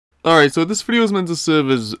Alright, so this video is meant to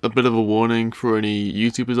serve as a bit of a warning for any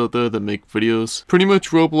YouTubers out there that make videos. Pretty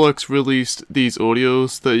much Roblox released these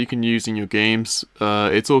audios that you can use in your games.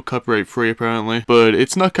 It's all copyright free apparently, but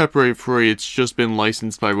it's not copyright free, it's just been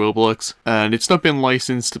licensed by Roblox. And it's not been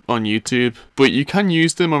licensed on YouTube, but you can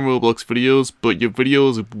use them on Roblox videos, but your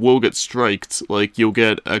videos will get striked, like you'll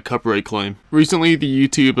get a copyright claim. Recently, the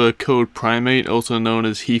YouTuber Code Primate, also known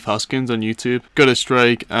as Heath Haskins on YouTube, got a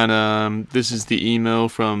strike, and this is the email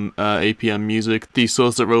from APM Music, the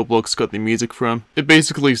source that Roblox got the music from. It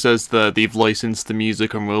basically says that they've licensed the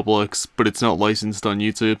music on Roblox, but it's not licensed on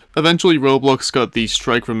YouTube. Eventually Roblox got the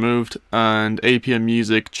strike removed, and APM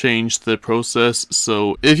Music changed the process,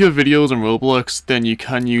 so if your video is on Roblox, then you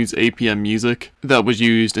can use APM Music that was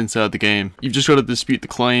used inside the game. You've just got to dispute the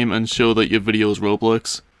claim and show that your video is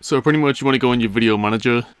Roblox. So pretty much you want to go in your video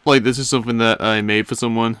manager, like this is something that I made for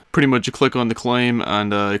someone. Pretty much you click on the claim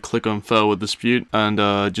and click on file with dispute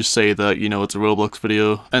and just say that, you know, it's a Roblox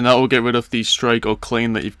video, and that will get rid of the strike or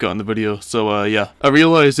claim that you've got in the video. So yeah, I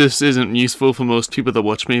realize this isn't useful for most people that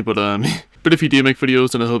watch me, but but if you do make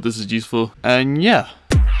videos, then I hope this is useful, and yeah.